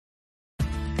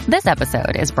This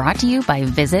episode is brought to you by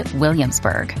Visit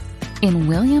Williamsburg. In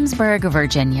Williamsburg,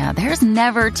 Virginia, there's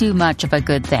never too much of a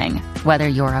good thing. Whether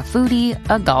you're a foodie,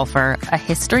 a golfer, a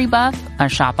history buff, a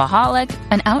shopaholic,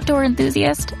 an outdoor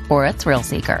enthusiast, or a thrill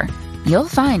seeker, you'll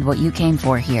find what you came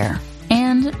for here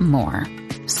and more.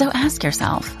 So ask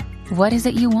yourself, what is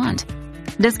it you want?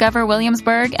 Discover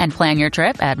Williamsburg and plan your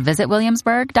trip at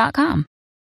visitwilliamsburg.com.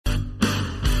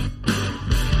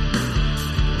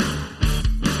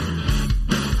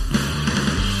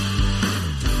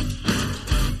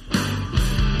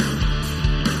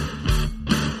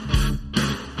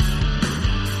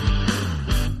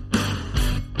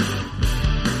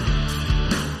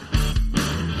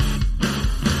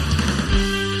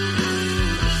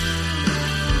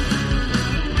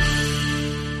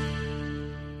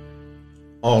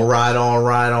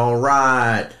 All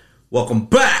right. Welcome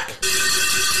back.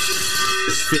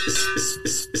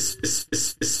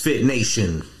 It's Fit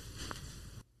Nation.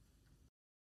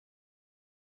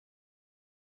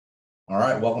 All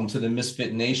right. Welcome to the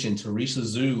Misfit Nation. Teresa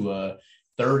Zhu,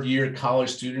 third-year college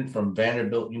student from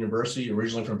Vanderbilt University,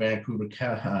 originally from Vancouver,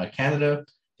 Canada,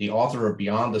 the author of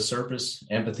Beyond the Surface,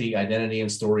 Empathy, Identity,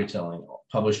 and Storytelling,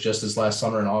 published just this last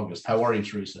summer in August. How are you,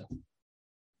 Teresa?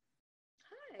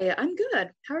 Hey, I'm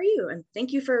good. How are you? And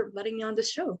thank you for letting me on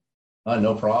this show.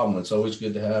 No problem. It's always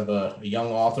good to have a young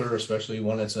author, especially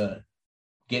one that's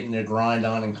getting their grind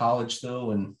on in college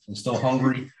still and still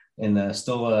hungry and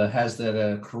still has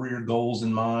that career goals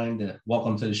in mind.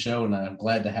 Welcome to the show, and I'm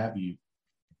glad to have you.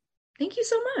 Thank you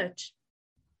so much.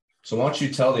 So why don't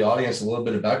you tell the audience a little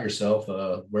bit about yourself,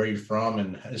 where you're from,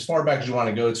 and as far back as you want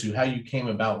to go to how you came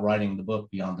about writing the book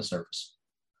Beyond the Surface.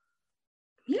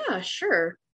 Yeah,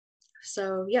 sure.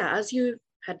 So yeah, as you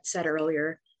had said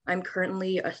earlier, I'm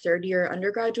currently a third-year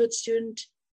undergraduate student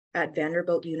at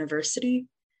Vanderbilt University,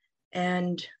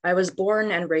 and I was born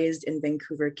and raised in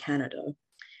Vancouver, Canada.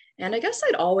 And I guess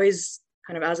I'd always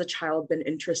kind of as a child been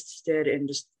interested in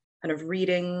just kind of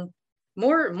reading,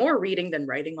 more reading than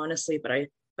writing, honestly,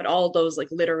 but all those like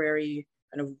literary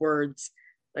kind of words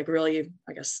like really,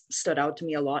 I guess, stood out to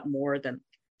me a lot more than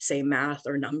say math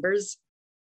or numbers.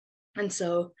 And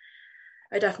so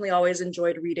I definitely always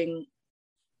enjoyed reading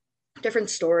different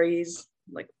stories,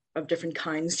 like of different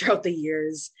kinds throughout the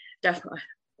years. Definitely,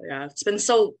 yeah,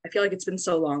 I feel like it's been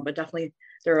so long, but definitely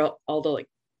there are all the like,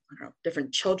 I don't know,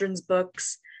 different children's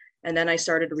books. And then I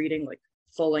started reading like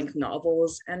full-length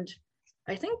novels. And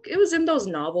I think it was in those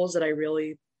novels that I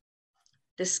really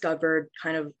discovered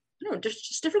kind of,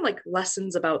 just different like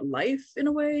lessons about life in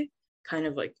a way, kind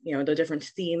of like, the different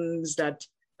themes that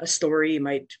a story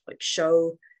might like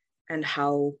show. And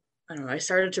how, I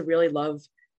started to really love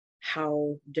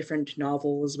how different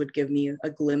novels would give me a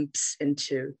glimpse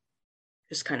into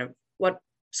just kind of what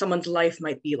someone's life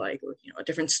might be like, or, a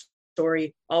different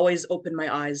story always opened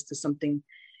my eyes to something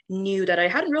new that I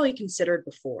hadn't really considered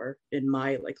before in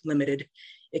my like limited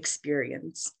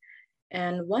experience.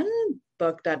 And one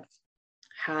book that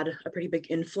had a pretty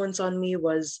big influence on me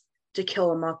was To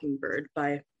Kill a Mockingbird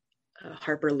by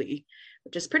Harper Lee,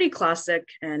 which is pretty classic.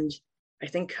 And I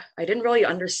think I didn't really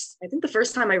I think the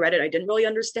first time I read it, I didn't really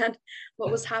understand what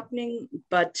was happening,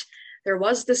 but there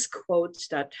was this quote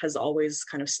that has always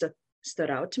kind of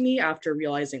stood out to me after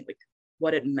realizing like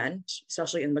what it meant,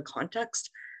 especially in the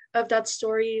context of that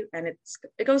story. And it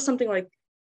goes something like,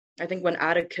 I think when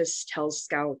Atticus tells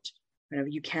Scout,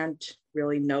 you can't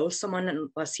really know someone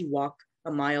unless you walk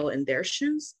a mile in their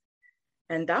shoes.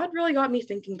 And that really got me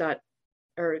thinking it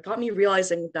got me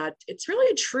realizing that it's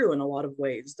really true in a lot of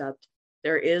ways, that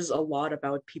there is a lot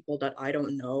about people that I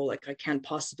don't know. Like I can't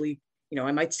possibly,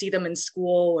 I might see them in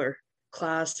school or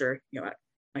class or,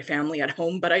 my family at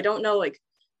home, but I don't know like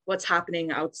what's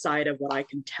happening outside of what I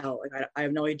can tell. Like I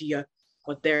have no idea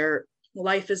what their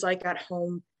life is like at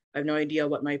home. I have no idea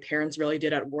what my parents really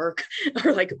did at work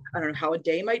or like, I don't know how a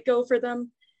day might go for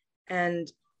them.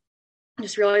 And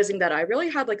just realizing that I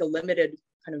really had like a limited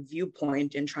kind of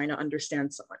viewpoint in trying to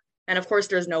understand someone. And of course,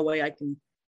 there's no way I can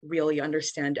really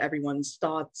understand everyone's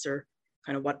thoughts or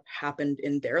kind of what happened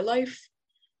in their life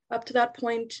up to that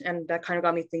point. And that kind of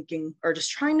got me thinking, or just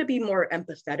trying to be more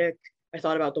empathetic. I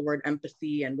thought about the word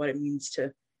empathy and what it means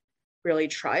to really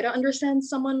try to understand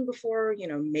someone before,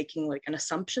 making like an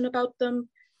assumption about them.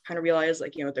 Kind of realize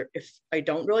like, if I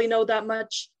don't really know that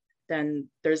much, then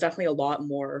there's definitely a lot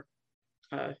more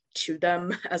to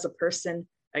them as a person,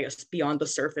 I guess, beyond the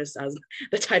surface, as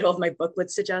the title of my book would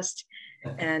suggest.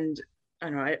 And I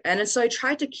don't know. And so I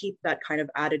tried to keep that kind of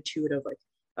attitude of like,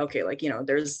 okay, like,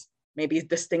 there's maybe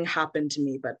this thing happened to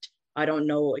me, but I don't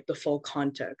know like the full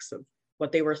context of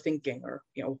what they were thinking or,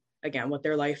 again, what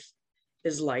their life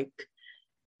is like.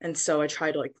 And so I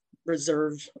try to like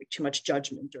reserve like too much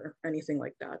judgment or anything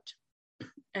like that.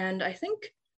 And I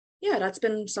think, yeah, that's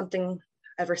been something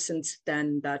ever since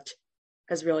then that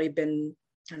has really been,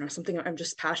 I don't know, something I'm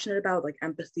just passionate about, like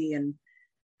empathy. And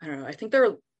I don't know, I think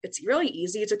it's really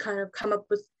easy to kind of come up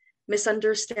with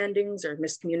misunderstandings or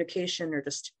miscommunication, or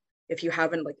just if you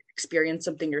haven't like experienced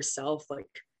something yourself, like,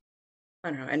 I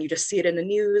don't know, and you just see it in the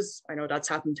news. I know that's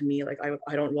happened to me. Like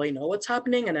I don't really know what's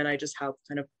happening. And then I just have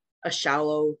kind of a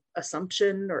shallow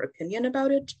assumption or opinion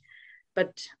about it.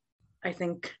 But I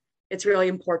think it's really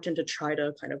important to try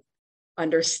to kind of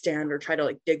understand or try to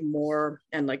like dig more,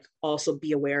 and like also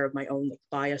be aware of my own like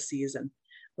biases and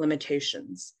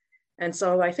limitations. And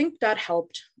so I think that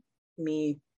helped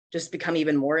me just become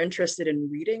even more interested in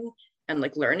reading and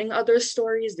like learning other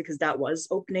stories, because that was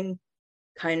opening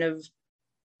kind of,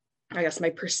 I guess, my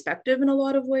perspective in a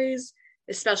lot of ways,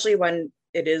 especially when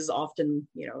it is often,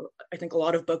 I think a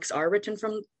lot of books are written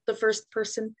from the first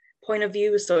person point of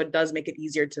view. So it does make it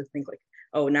easier to think like,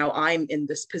 oh, now I'm in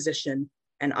this position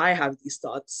and I have these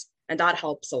thoughts. And that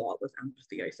helps a lot with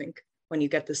empathy, I think, when you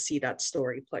get to see that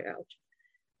story play out.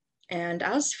 And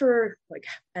as for like,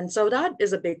 and so that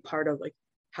is a big part of like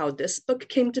how this book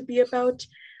came to be about.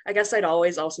 I guess I'd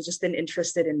always also just been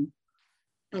interested in,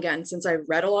 again, since I've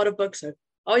read a lot of books, I've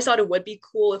always thought it would be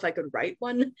cool if I could write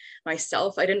one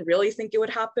myself. I didn't really think it would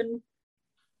happen,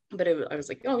 but I was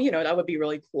like, oh, that would be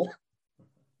really cool.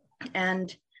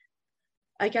 And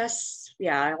I guess,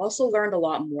 yeah, I also learned a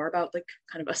lot more about like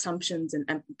kind of assumptions and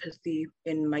empathy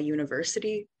in my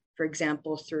university. For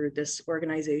example, through this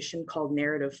organization called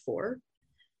Narrative 4,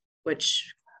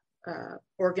 which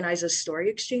organizes story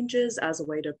exchanges as a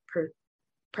way to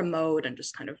promote and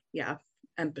just kind of, yeah,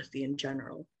 empathy in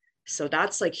general. So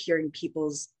that's like hearing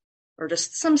people's, or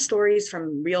just some stories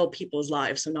from real people's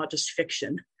lives. So not just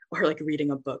fiction or like reading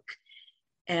a book.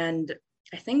 And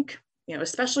I think,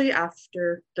 especially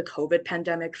after the COVID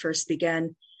pandemic first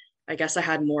began, I guess I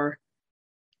had more,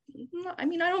 I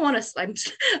mean, I don't want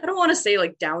to say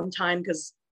like downtime,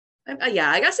 because yeah,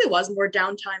 I guess it was more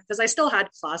downtime because I still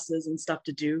had classes and stuff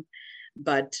to do.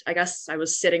 But I guess I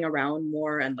was sitting around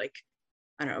more and like,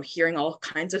 I don't know, hearing all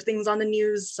kinds of things on the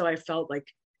news. So I felt like,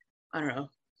 I don't know,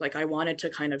 like I wanted to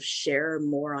kind of share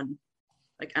more on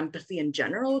like empathy in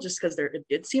general, just because it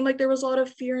did seem like there was a lot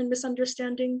of fear and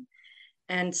misunderstanding.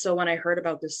 And so when I heard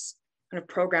about this kind of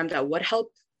program that would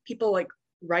help people like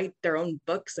write their own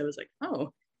books, I was like,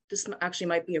 oh, this actually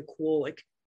might be a cool like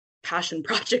passion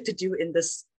project to do in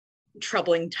this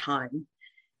troubling time.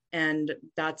 And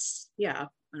that's, yeah,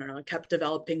 I don't know, I kept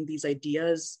developing these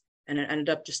ideas, and I ended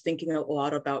up just thinking a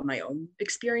lot about my own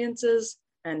experiences.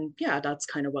 And yeah, that's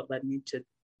kind of what led me to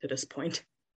this point.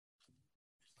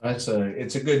 It's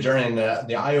a good journey, and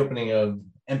the eye opening of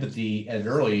empathy at an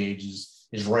early age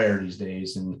is rare these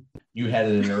days. And you had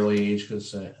it at an early age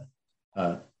because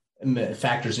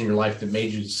factors in your life that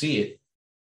made you see it.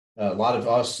 A lot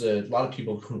of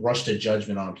people rush to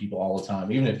judgment on people all the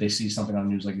time, even if they see something on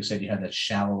the news, like you said, you have that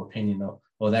shallow opinion of,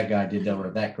 oh, that guy did that,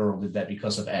 or that girl did that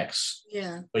because of X.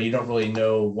 Yeah. But you don't really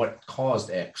know what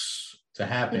caused X to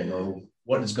happen, mm-hmm. or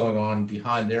what is going on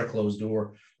behind their closed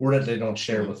door, or that they don't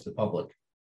share mm-hmm. with the public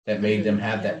that made mm-hmm. them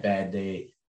have that bad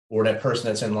day, or that person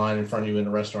that's in line in front of you in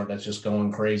a restaurant that's just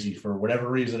going crazy for whatever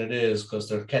reason it is, because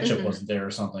their ketchup mm-hmm. wasn't there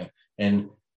or something. And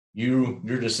you're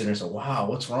just sitting there saying, wow,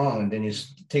 what's wrong? And then you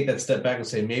take that step back and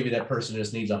say, maybe that person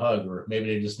just needs a hug, or maybe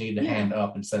they just need the hand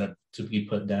up instead of to be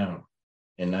put down.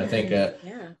 And I think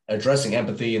addressing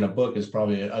empathy in a book is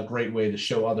probably a great way to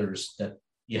show others that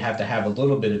you have to have a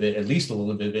little bit of it, at least a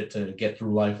little bit of it, to get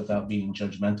through life without being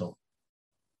judgmental.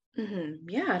 Mm-hmm.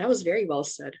 Yeah, that was very well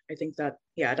said. I think that,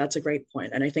 that's a great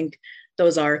point. And I think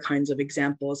those are kinds of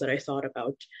examples that I thought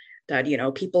about, that,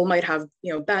 people might have,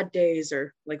 bad days,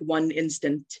 or like one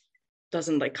instant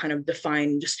doesn't like kind of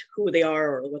define just who they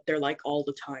are or what they're like all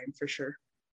the time, for sure.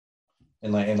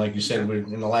 And like you said,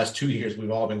 in the last 2 years, we've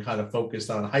all been kind of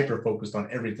hyper focused on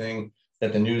everything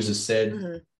that the news has said.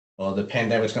 Mm-hmm. Well, the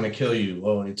pandemic's going to kill you.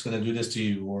 Oh, it's going to do this to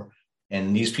you.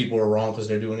 And these people are wrong because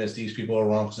they're doing this. These people are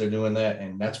wrong because they're doing that.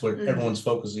 And that's what mm-hmm. everyone's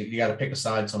focused. You got to pick a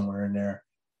side somewhere in there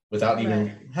without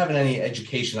even having any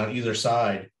education on either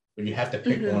side. But you have to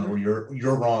pick mm-hmm. one where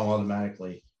you're wrong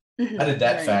automatically. Mm-hmm. How did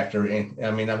that factor in? I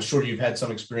mean, I'm sure you've had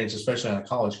some experience, especially on a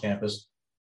college campus.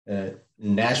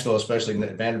 Nashville, especially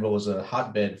Vanderbilt, was a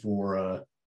hotbed for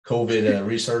COVID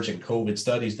research and COVID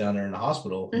studies down there in the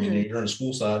hospital. Mm-hmm. I mean, you're on the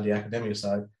school side, the academic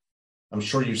side. I'm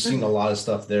sure you've seen mm-hmm. a lot of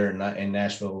stuff there in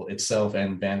Nashville itself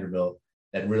and Vanderbilt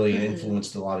that really mm-hmm.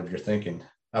 influenced a lot of your thinking.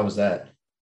 How was that?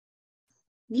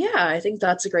 Yeah, I think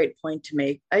that's a great point to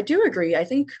make. I do agree. I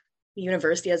think the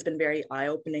university has been very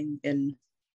eye-opening in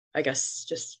I guess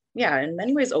just, yeah, in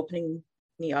many ways opening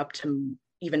me up to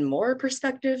even more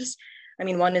perspectives. I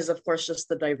mean, one is, of course, just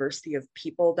the diversity of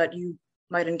people that you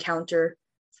might encounter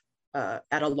at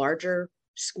a larger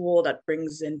school that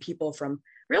brings in people from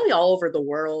really all over the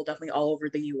world, definitely all over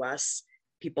the US.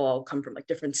 People all come from like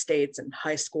different states and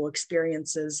high school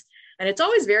experiences. And it's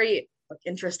always very like,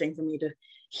 interesting for me to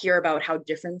hear about how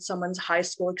different someone's high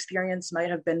school experience might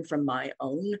have been from my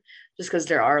own, just because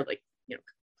there are like,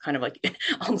 kind of like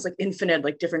almost like infinite,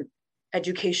 like different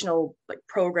educational like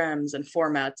programs and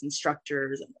formats and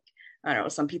structures. And like, I don't know,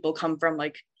 some people come from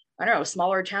like, I don't know,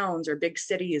 smaller towns or big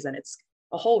cities, and it's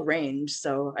a whole range.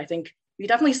 So I think we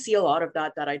definitely see a lot of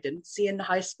that I didn't see in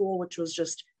high school, which was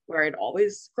just where I'd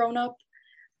always grown up.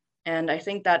 And I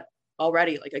think that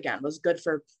already, like, again, was good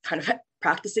for kind of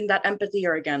practicing that empathy,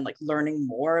 or again, like learning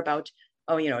more about,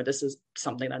 oh, this is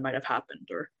something that might have happened,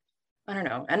 or I don't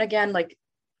know. And again, like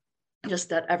just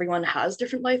that everyone has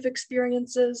different life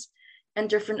experiences and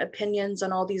different opinions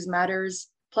on all these matters.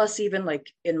 Plus, even like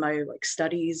in my like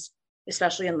studies,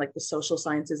 especially in like the social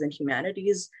sciences and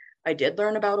humanities, I did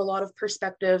learn about a lot of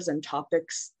perspectives and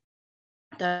topics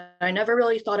that I never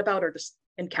really thought about or just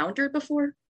encountered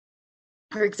before.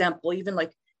 For example, even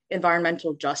like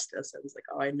environmental justice, I was like,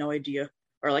 oh, I had no idea.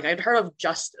 Or like I'd heard of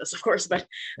justice, of course, but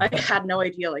I had no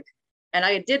idea. Like, and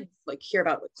I did like hear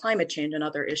about like climate change and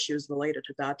other issues related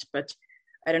to that, but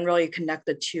I didn't really connect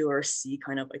the two or see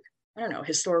kind of like, I don't know,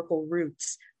 historical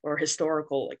roots or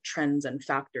historical like trends and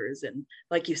factors. And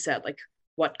like you said, like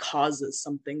what causes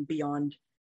something beyond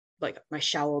like my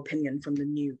shallow opinion from the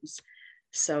news.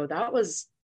 So that was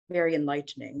very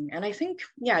enlightening. And I think,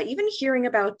 yeah, even hearing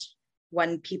about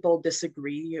when people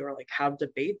disagree or like have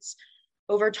debates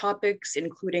over topics,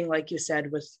 including, like you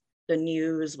said, with the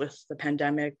news, with the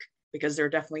pandemic, because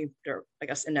there, I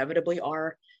guess, inevitably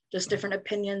are just different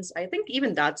opinions. I think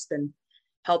even that's been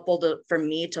helpful for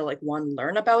me to like one,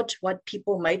 learn about what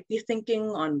people might be thinking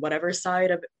on whatever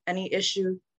side of any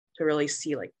issue, to really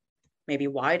see like maybe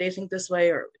why they think this way,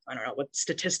 or I don't know what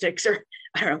statistics or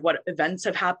I don't know what events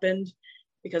have happened,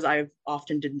 because I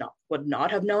often would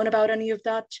not have known about any of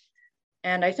that.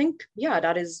 And I think, yeah,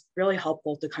 that is really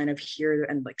helpful to kind of hear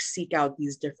and like seek out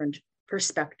these different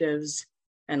perspectives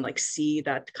and like see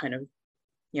that kind of,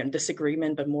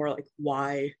 disagreement, but more like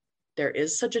why there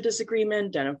is such a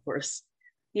disagreement. And of course,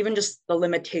 even just the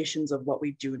limitations of what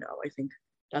we do know. I think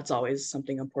that's always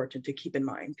something important to keep in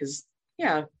mind, because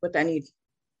yeah, with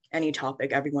any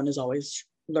topic, everyone is always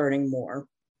learning more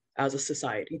as a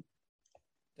society.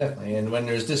 Definitely. And when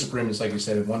there's disagreements, like you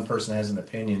said, if one person has an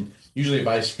opinion, usually if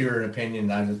I hear an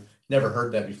opinion and I've never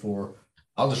heard that before,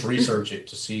 I'll just research it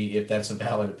to see if that's a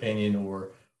valid opinion,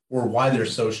 or why they're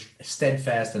so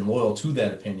steadfast and loyal to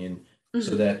that opinion, so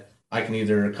Mm-hmm. that I can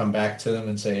either come back to them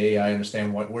and say, hey, I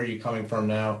understand where you're coming from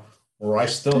now, or I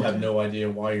still have Mm-hmm. no idea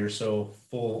why you're so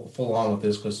full on with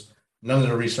this, because none of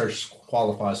the research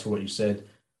qualifies for what you said.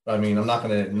 I mean, I'm not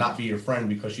going to not be your friend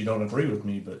because you don't agree with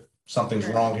me, but something's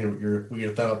Right. wrong here with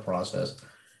your thought process.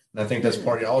 And I think that's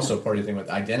Mm-hmm. also part of the thing with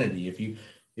identity. If you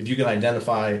can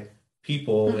identify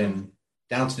people Mm-hmm. and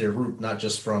down to their root, not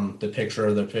just from the picture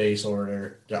of their face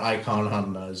or their icon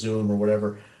on Zoom or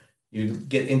whatever, you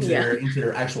get Yeah. into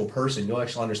their actual person. You'll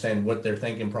actually understand what their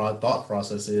thought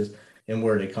process is and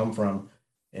where they come from.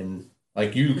 And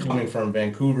like you Mm-hmm. coming from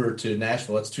Vancouver to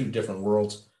Nashville, that's two different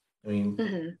worlds. I mean,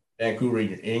 Mm-hmm. Vancouver,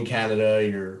 you're in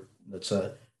Canada, it's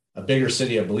a bigger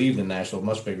city, I believe, than Nashville,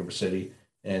 much bigger city.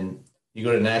 And you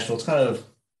go to Nashville, it's kind of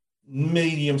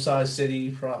medium-sized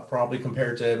city, probably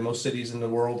compared to most cities in the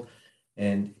world.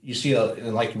 And you see,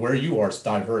 and like where you are, it's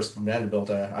diverse.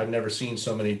 Vanderbilt, I've never seen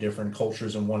so many different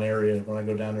cultures in one area. When I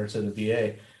go down there to the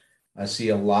VA, I see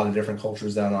a lot of different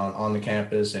cultures down on the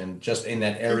campus and just in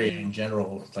that area Mm-hmm. in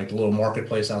general, like the little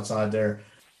marketplace outside there.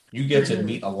 You get to Mm-hmm.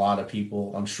 meet a lot of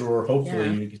people. I'm sure, hopefully,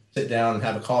 Yeah. you can sit down and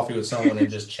have a coffee with someone and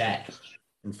just chat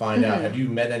and find out. Have Mm-hmm. you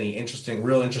met any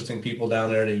real interesting people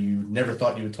down there that you never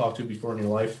thought you would talk to before in your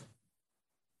life?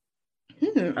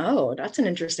 Oh, that's an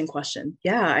interesting question.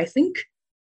 Yeah, I think,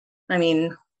 I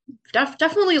mean,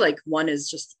 definitely like one is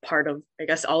just part of, I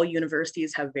guess all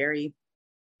universities have very,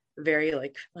 very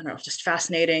like, I don't know, just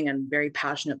fascinating and very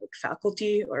passionate like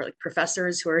faculty or like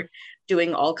professors who are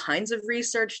doing all kinds of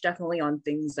research, definitely on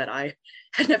things that I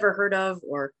had never heard of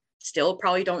or still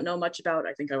probably don't know much about.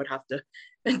 I think I would have to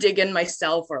dig in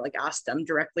myself or like ask them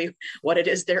directly what it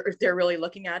is they're really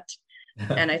looking at.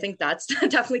 And I think that's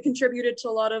definitely contributed to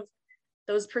a lot of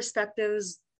those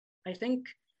perspectives. I think,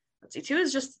 let's see, too,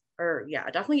 is just, or yeah,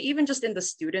 definitely even just in the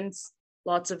students,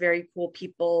 lots of very cool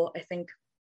people. I think,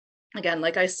 again,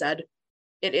 like I said,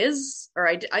 it is, or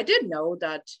I did know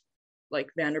that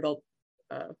like Vanderbilt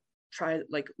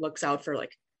looks out for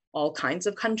like all kinds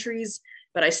of countries,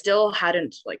 but I still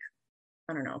hadn't like,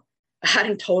 I don't know, I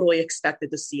hadn't totally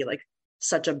expected to see like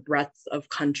such a breadth of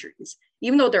countries,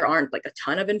 even though there aren't like a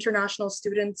ton of international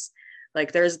students.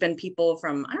 Like there's been people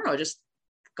from, I don't know, just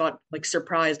got like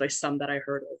surprised by some that I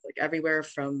heard of, like everywhere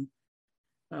from,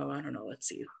 oh, I don't know, let's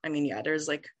see. I mean, yeah, there's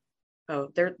like, oh,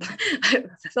 there, I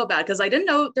feel bad because I didn't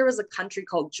know there was a country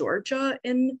called Georgia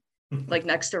in like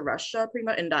next to Russia, pretty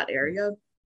much in that area.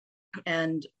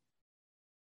 And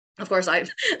of course, I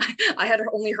had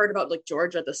only heard about like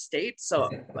Georgia, the state. So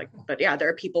like, but yeah, there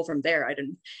are people from there. I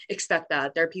didn't expect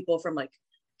that. There are people from like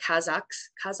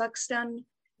Kazakhstan,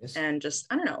 Yes. and just,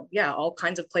 I don't know, yeah, all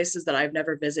kinds of places that I've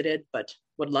never visited, but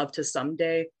would love to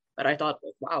someday. But I thought,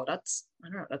 like, wow, I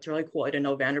don't know, that's really cool. I didn't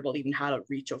know Vanderbilt even had a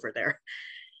reach over there.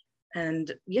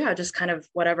 And yeah, just kind of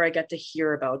whatever I get to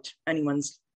hear about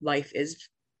anyone's life is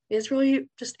really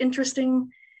just interesting.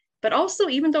 But also,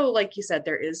 even though, like you said,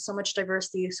 there is so much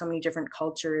diversity, so many different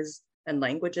cultures and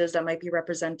languages that might be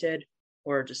represented,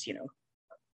 or just,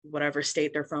 whatever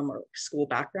state they're from or school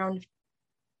background.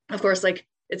 Of course, like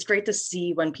it's great to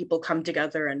see when people come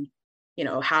together and,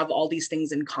 have all these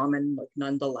things in common, like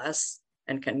nonetheless,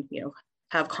 and can,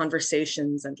 have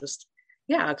conversations and just,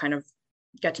 yeah, kind of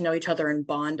get to know each other and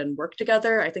bond and work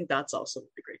together. I think that's also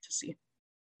really great to see.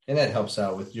 And that helps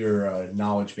out with your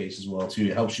knowledge base as well, too.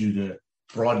 It helps you to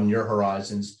broaden your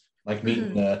horizons, like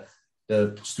meeting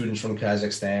the students from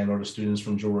Kazakhstan or the students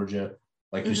from Georgia.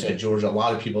 Like you said, Georgia, a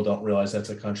lot of people don't realize that's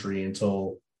a country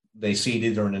until they see it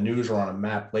either in the news or on a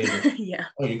map later. Yeah.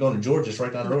 Oh, you're going to Georgia, it's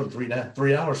right down the road,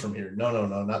 3 hours from here. No,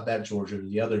 not that Georgia,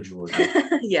 the other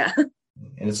Georgia. Yeah.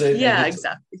 And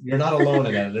exactly. You're not alone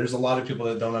in that. There's a lot of people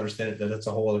that don't understand it, that that's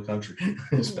a whole other country.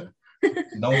 So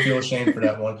don't feel ashamed for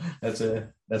that one. That's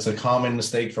a common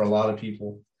mistake for a lot of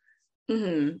people.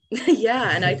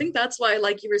 Yeah, and I think that's why,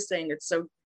 like you were saying, it's so,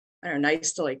 I don't know,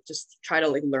 nice to like just try to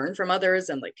like learn from others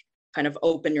and like kind of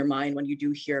open your mind when you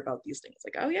do hear about these things.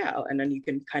 Like, oh yeah, and then you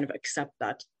can kind of accept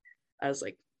that as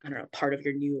like, I don't know, part of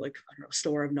your new like, I don't know,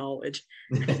 store of knowledge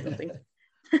or something.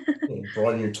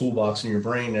 Broaden your toolbox in your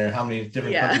brain there. How many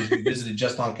different countries you visited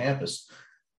just on campus?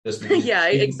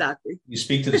 Exactly. You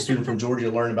speak to the student from Georgia,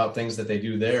 learn about things that they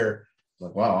do there.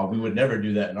 Like, wow, we would never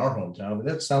do that in our hometown, but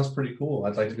that sounds pretty cool.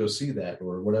 I'd like to go see that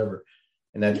or whatever.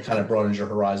 And that kind of broadens your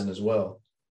horizon as well.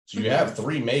 So you have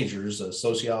 3 majors,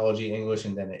 sociology, English,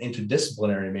 and then an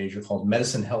interdisciplinary major called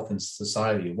medicine, health, and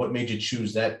society. What made you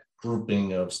choose that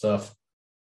grouping of stuff?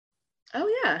 Oh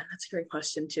yeah, that's a great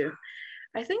question too.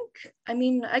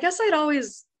 I guess I'd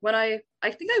always, I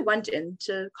think I went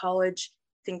into college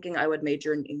thinking I would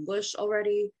major in English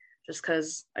already, just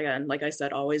because, again, like I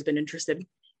said, always been interested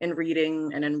in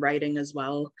reading and in writing as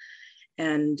well.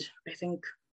 And I think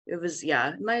it was,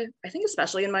 I think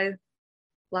especially in my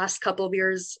last couple of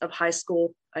years of high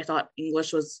school, I thought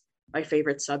English was my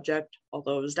favorite subject,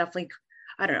 although it was definitely,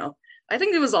 I don't know, I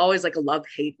think it was always like a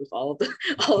love-hate with all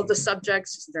of the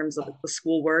subjects, just in terms of the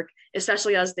schoolwork,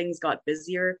 especially as things got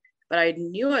busier. But I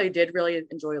knew I did really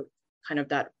enjoy kind of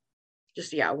that,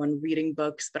 just when reading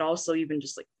books, but also even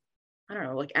just like, I don't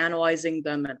know, like analyzing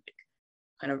them and like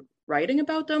kind of writing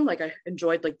about them. Like I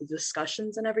enjoyed like the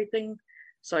discussions and everything.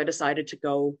 So I decided to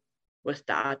go with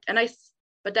that.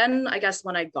 But then I guess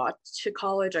when I got to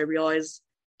college, I realized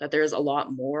that there's a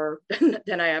lot more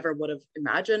than I ever would have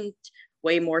imagined,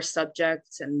 way more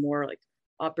subjects and more like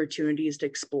opportunities to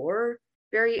explore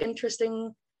very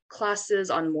interesting classes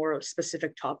on more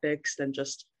specific topics than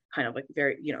just kind of like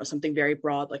very, something very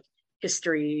broad like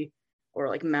history or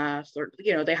like math, or,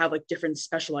 they have like different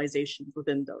specializations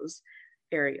within those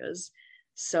areas.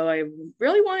 So I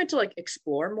really wanted to like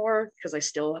explore more because I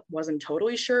still wasn't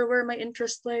totally sure where my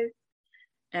interest lay.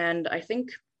 And I think,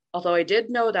 although I did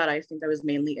know that, I think I was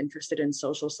mainly interested in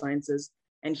social sciences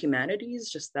and humanities,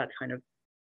 just that kind of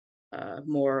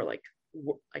more like,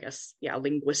 I guess,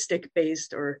 linguistic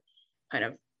based or kind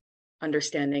of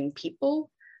understanding people.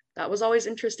 That was always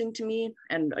interesting to me.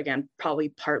 And again, probably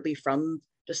partly from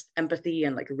just empathy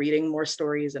and like reading more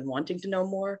stories and wanting to know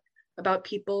more about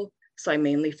people. So I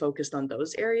mainly focused on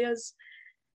those areas.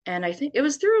 And I think it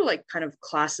was through like kind of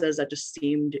classes that just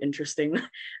seemed interesting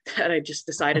that I just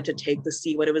decided to take to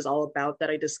see what it was all about,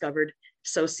 that I discovered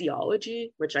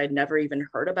sociology, which I'd never even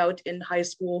heard about in high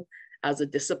school as a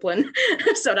discipline.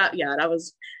 So that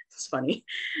was, it's funny.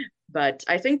 But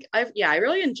I think I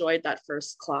really enjoyed that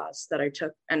first class that I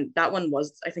took. And that one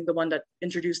was, I think, the one that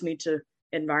introduced me to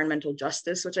environmental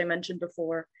justice, which I mentioned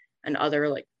before, and other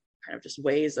like kind of just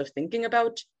ways of thinking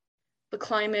about the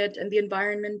climate and the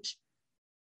environment.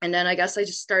 And then I guess I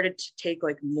just started to take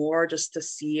like more just to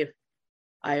see if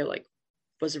I like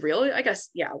was really, I guess,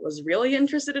 yeah, was really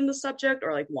interested in the subject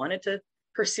or like wanted to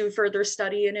pursue further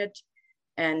study in it.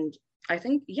 And I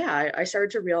think, yeah, I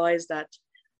started to realize that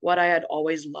what I had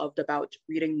always loved about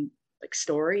reading like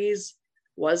stories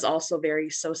was also very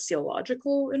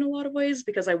sociological in a lot of ways,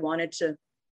 because I wanted to,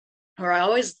 or I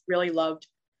always really loved,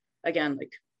 again,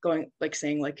 like going, like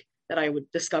saying like that I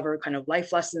would discover kind of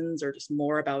life lessons or just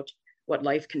more about what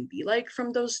life can be like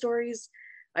from those stories.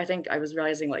 I think I was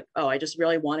realizing like, oh, I just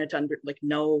really wanted to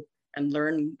know and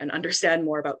learn and understand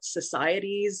more about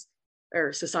societies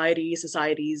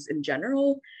in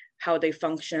general, how they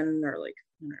function, or like,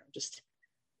 I don't know, just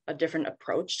a different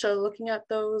approach to looking at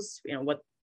those,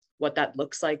 what that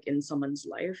looks like in someone's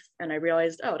life. And I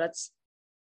realized, oh, that's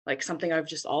like something I've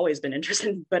just always been interested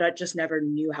in, but I just never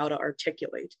knew how to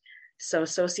articulate. So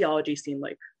sociology seemed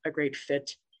like a great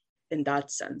fit in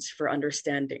that sense for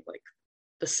understanding like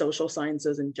the social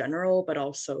sciences in general, but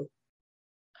also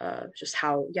just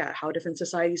how different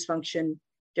societies function,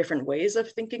 different ways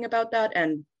of thinking about that,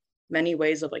 and many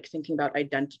ways of like thinking about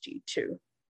identity too.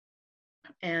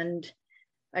 And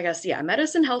I guess, yeah,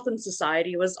 medicine, health, and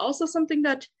society was also something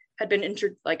that had been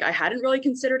like I hadn't really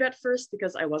considered at first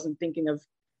because I wasn't thinking of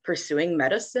pursuing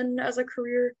medicine as a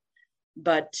career.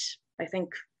 But I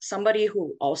think somebody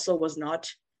who also was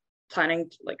not planning,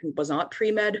 like was not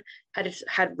pre-med,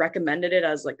 had recommended it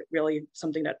as like really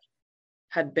something that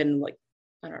had been like,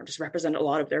 I don't know, just represent a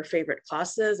lot of their favorite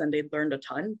classes, and they'd learned a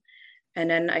ton. And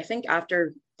then I think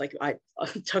after like I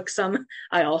took some,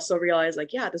 I also realized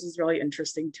like, yeah, this is really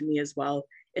interesting to me as well.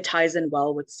 It ties in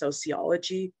well with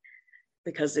sociology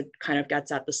because it kind of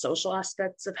gets at the social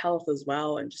aspects of health as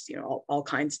well. And just, all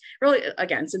kinds, really,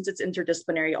 again, since it's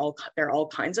interdisciplinary, there are all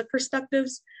kinds of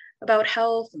perspectives about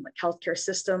health and like healthcare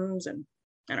systems, and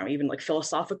I don't know, even like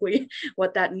philosophically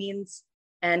what that means.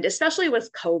 And especially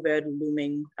with COVID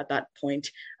looming at that point,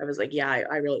 I was like, yeah,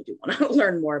 I really do want to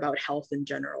learn more about health in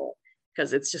general,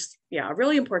 because it's just, yeah, a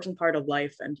really important part of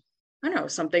life. And I don't know,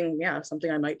 something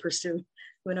I might pursue.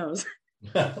 Who knows?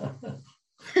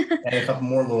 And a couple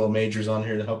more little majors on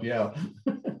here to help you out.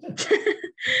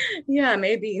 Yeah,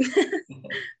 maybe.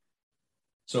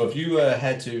 So if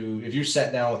you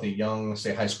sat down with a young,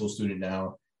 say, high school student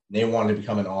now, and they wanted to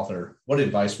become an author, what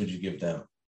advice would you give them?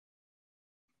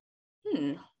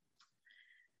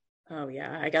 Oh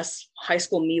yeah, I guess high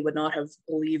school me would not have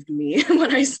believed me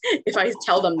if I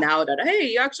tell them now that, hey,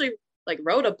 you actually like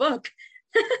wrote a book.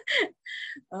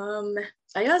 I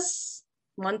guess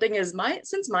one thing is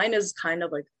since mine is kind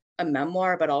of like a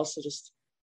memoir, but also just,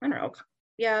 I don't know.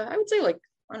 Yeah, I would say like,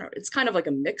 I don't know, it's kind of like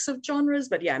a mix of genres,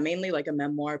 but yeah, mainly like a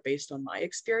memoir based on my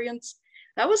experience.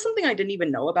 That was something I didn't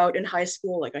even know about in high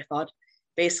school. Like I thought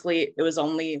basically it was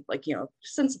only like,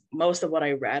 since most of what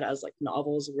I read as like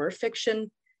novels were fiction,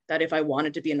 that if I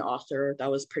wanted to be an author,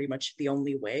 that was pretty much the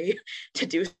only way to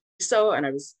do so. And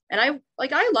I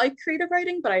like creative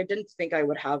writing, but I didn't think I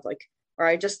would have like, or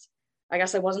I guess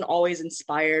I wasn't always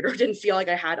inspired or didn't feel like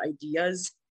I had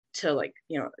ideas to like,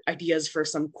 ideas for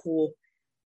some cool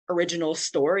original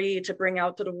story to bring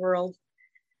out to the world.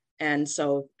 And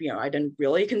so, I didn't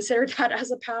really consider that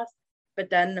as a path. But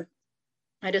then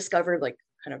I discovered like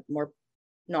kind of more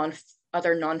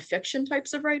other nonfiction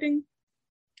types of writing,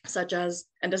 such as,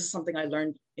 and this is something I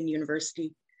learned in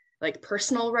university, like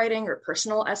personal writing or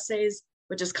personal essays,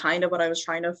 which is kind of what I was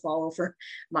trying to follow for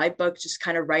my book, just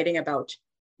kind of writing about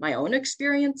my own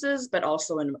experiences, but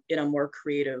also in a more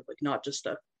creative, like not just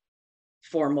a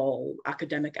formal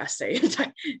academic essay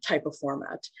type of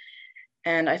format.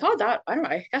 And I thought that, I don't know,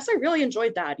 I guess I really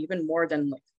enjoyed that even more than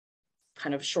like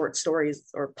kind of short stories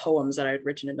or poems that I had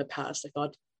written in the past. I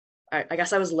thought, I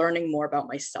guess I was learning more about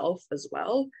myself as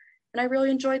well. And I really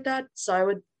enjoyed that. So I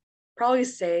would probably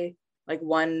say like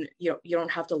one, you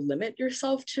don't have to limit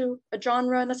yourself to a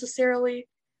genre necessarily.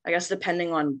 I guess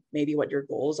depending on maybe what your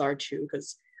goals are too.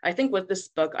 Because I think with this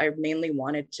book, I mainly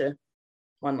wanted to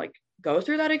like go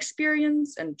through that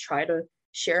experience and try to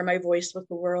share my voice with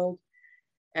the world.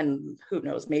 And who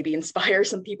knows, maybe inspire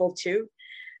some people too.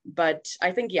 But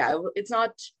I think, yeah, it's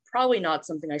probably not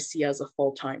something I see as a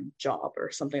full-time job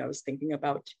or something I was thinking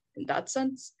about in that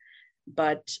sense.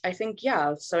 But I think,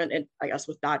 yeah, so I guess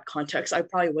with that context, I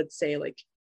probably would say like,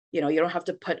 you don't have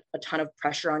to put a ton of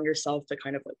pressure on yourself to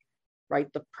kind of like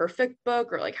write the perfect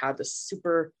book or like have this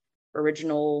super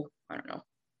original, I don't know,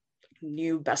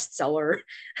 new bestseller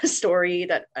story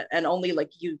that, and only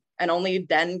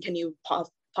then can you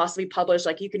possibly publish.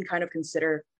 Like you can kind of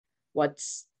consider what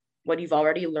you've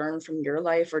already learned from your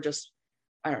life, or just,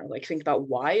 I don't know, like think about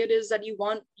why it is that you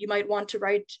might want to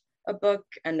write a book,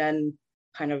 and then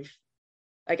kind of,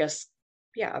 I guess,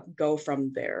 yeah, go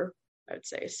from there. I would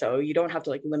say. So you don't have to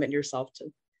like limit yourself to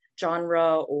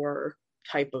genre or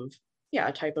type of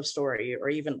story, or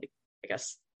even like, I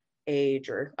guess, age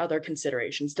or other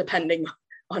considerations, depending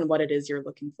on what it is you're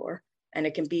looking for. And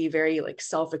it can be very like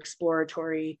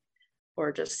self-exploratory,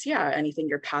 or just, anything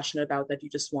you're passionate about that you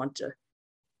just want to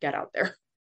get out there.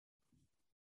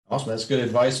 Awesome. That's good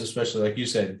advice, especially like you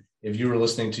said, if you were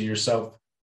listening to yourself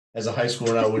as a high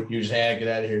schooler, I would usually, hey, get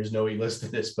out of here. There's no way you listen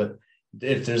to this. But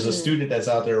if there's a student that's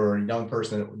out there or a young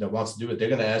person that wants to do it, they're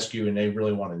going to ask you and they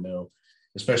really want to know,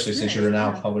 especially since you're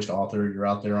now a published author. You're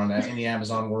out there in the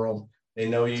Amazon world. They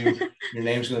know you. Your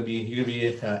name's going to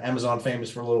be Amazon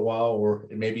famous for a little while, or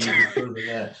maybe even further than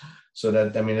that. So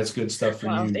that, I mean, that's good stuff for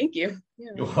you. Thank you. Yeah.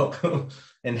 You're welcome.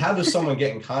 And how does someone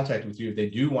get in contact with you if they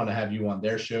do want to have you on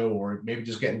their show, or maybe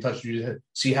just get in touch with you to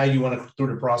see how you want to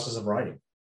through the process of writing?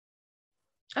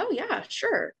 Oh yeah,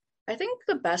 sure. I think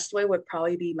the best way would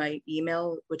probably be my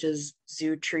email, which is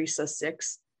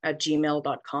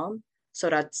xuteresa6@gmail.com. So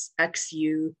that's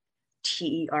XUTERESA.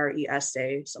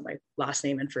 So my last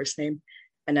name and first name,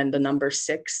 and then the number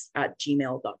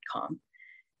 6@gmail.com.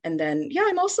 And then,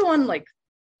 I'm also on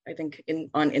I think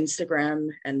on Instagram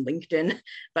and LinkedIn,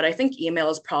 but I think email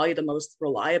is probably the most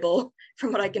reliable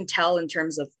from what I can tell in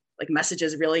terms of like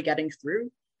messages really getting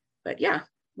through. But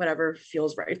whatever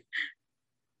feels right.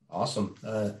 Awesome.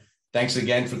 Thanks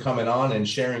again for coming on and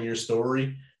sharing your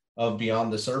story of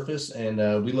Beyond the Surface. And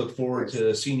we look forward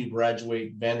to seeing you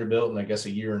graduate Vanderbilt in, I guess,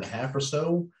 a year and a half or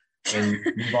so, and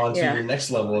move on to your next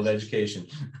level of education.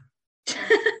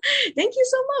 Thank you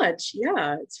so much.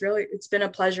 Yeah, it's been a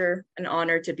pleasure, an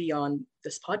honor to be on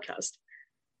this podcast.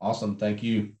 Awesome. Thank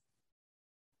you.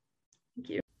 Thank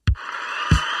you.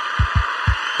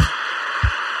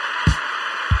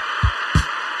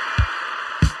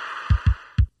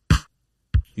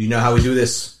 You know how we do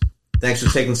this. Thanks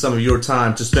for taking some of your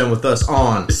time to spend with us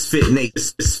on Fit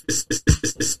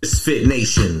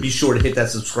Nation. Be sure to hit that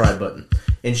subscribe button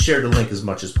and share the link as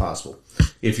much as possible.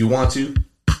 If you want to,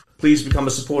 please become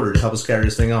a supporter to help us carry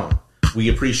this thing on. We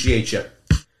appreciate you.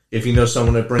 If you know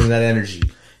someone that brings that energy,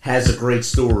 has a great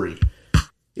story,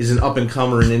 is an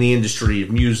up-and-comer in any industry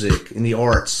of music, in the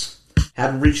arts,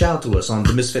 have them reach out to us on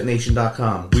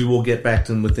themisfitnation.com. We will get back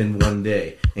to them within one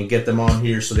day and get them on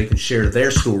here so they can share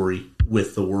their story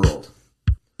with the world.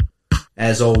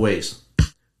 As always,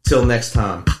 till next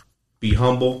time, be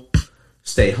humble,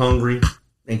 stay hungry,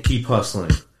 and keep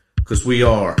hustling, because we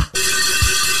are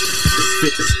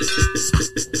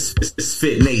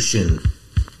Fit Nation.